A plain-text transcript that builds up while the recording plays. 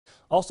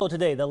Also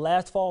today, the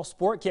last fall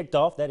sport kicked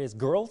off. That is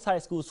girls high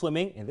school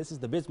swimming, and this is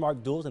the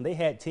Bismarck Duels, and they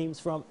had teams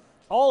from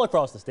all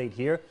across the state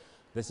here.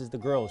 This is the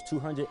girls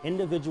 200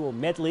 individual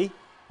medley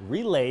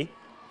relay.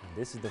 And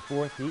this is the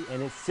fourth heat,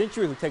 and it's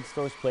Century who takes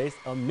first place,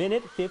 1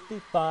 minute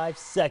 55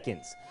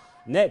 seconds.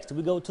 Next,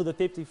 we go to the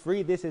 50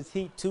 free. This is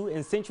heat 2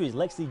 in Century's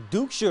Lexi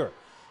Dukeshire.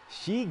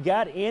 She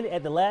got in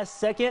at the last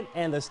second,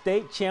 and the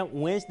state champ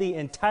wins the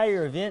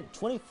entire event,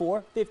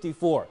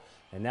 24-54.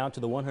 And now to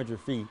the 100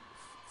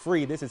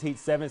 free. This is heat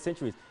 7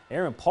 Centuries.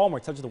 Aaron Palmer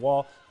touches the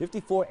wall,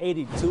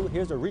 54-82.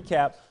 Here's a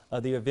recap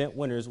of the event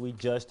winners we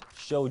just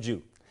showed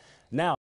you. Now,